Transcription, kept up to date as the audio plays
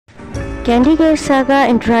Candy Crush Saga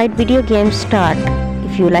Android video game start.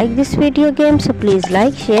 If you like this video game, so please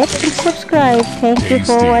like, share and subscribe. Thank you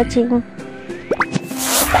for watching.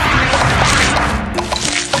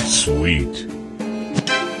 Sweet.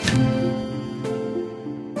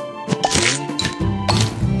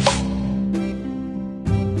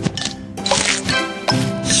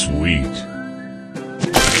 Sweet.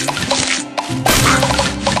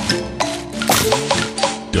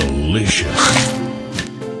 Delicious.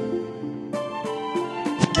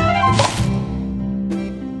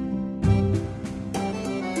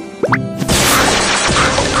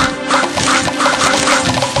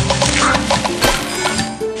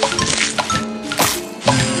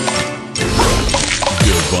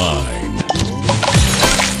 Divine.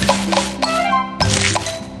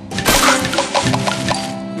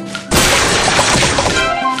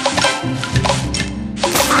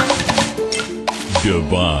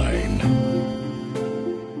 Divine.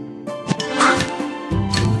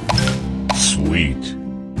 Sweet.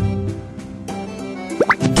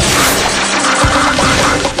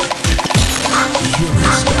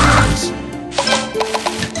 Sugar stars.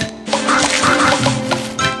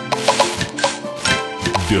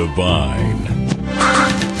 Divine.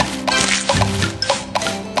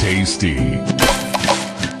 Tasty.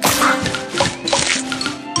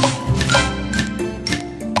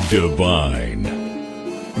 Divine.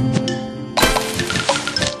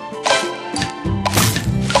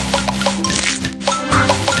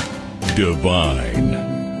 Divine.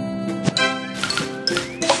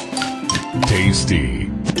 Tasty.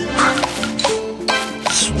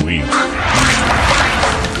 Sweet.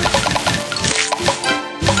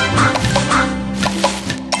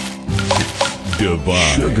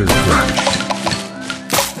 Divine. Sugar Crush.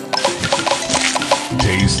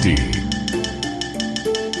 Tasty.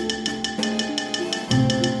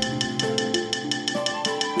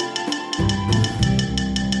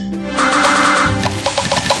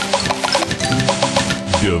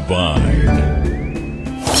 Divine.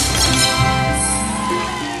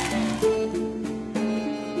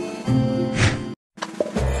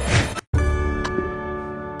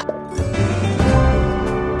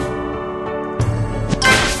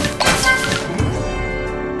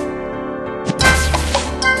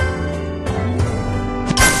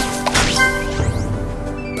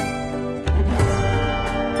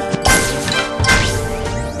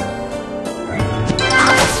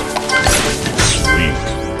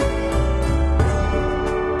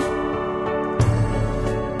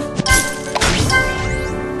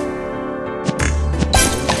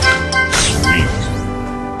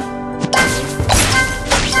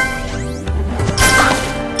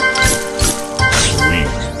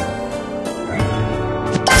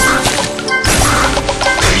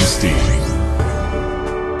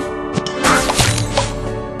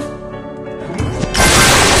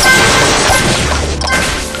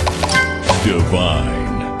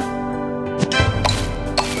 Divine.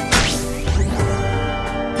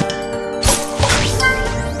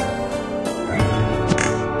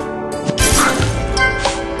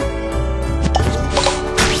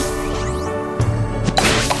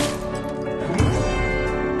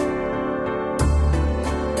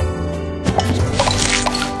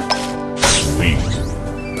 Sweet.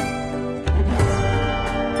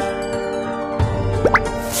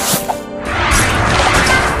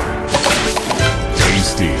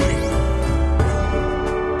 Tasty.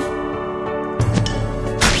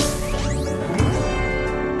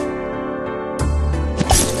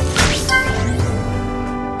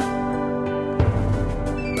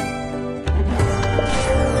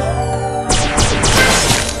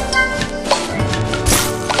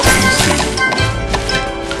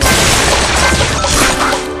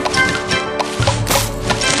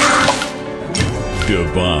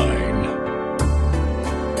 Divine.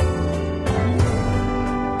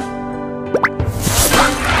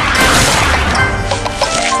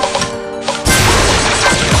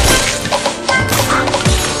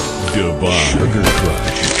 Divine. Sugar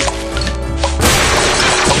Crush.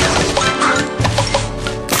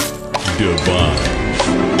 Divine.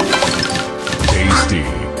 Tasty.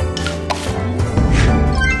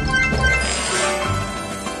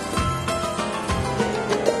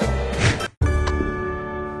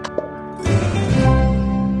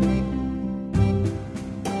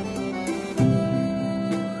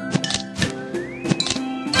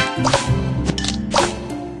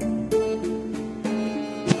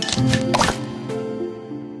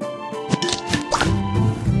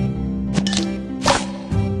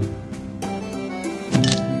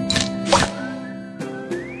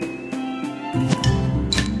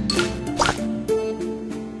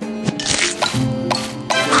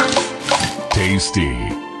 Tasty.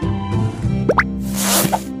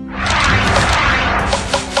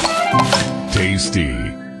 Tasty.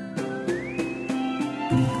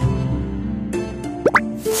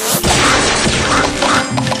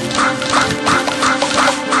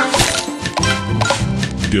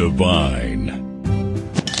 Divine.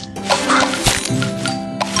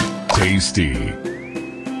 Tasty.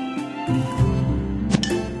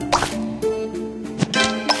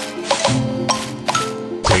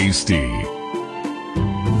 Tasty.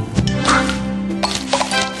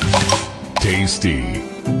 Tasty.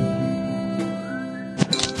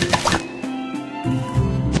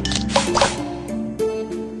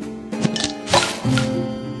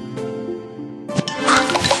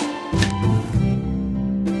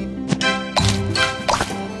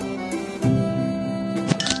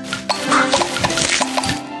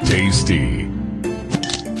 Tasty.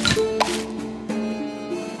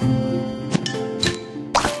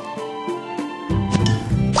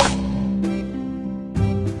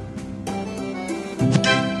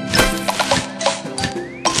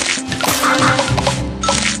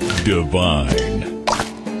 Divine.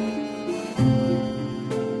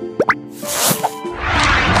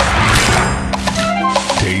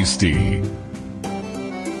 Tasty.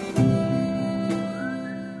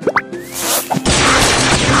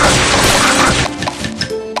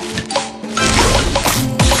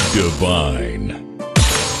 Divine.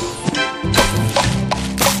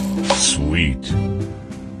 Sweet.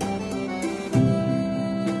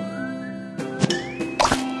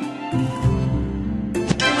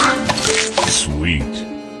 Sweet.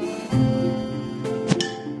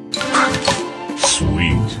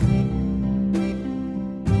 Sweet.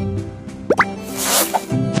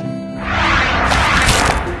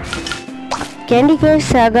 Candy Crush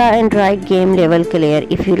Saga Android game level clear.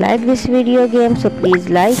 If you like this video game, so please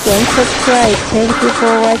like and subscribe. Thank you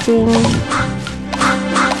for watching.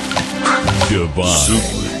 Divine.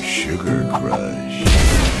 Super Sugar Crush.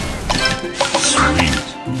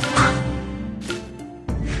 Sweet.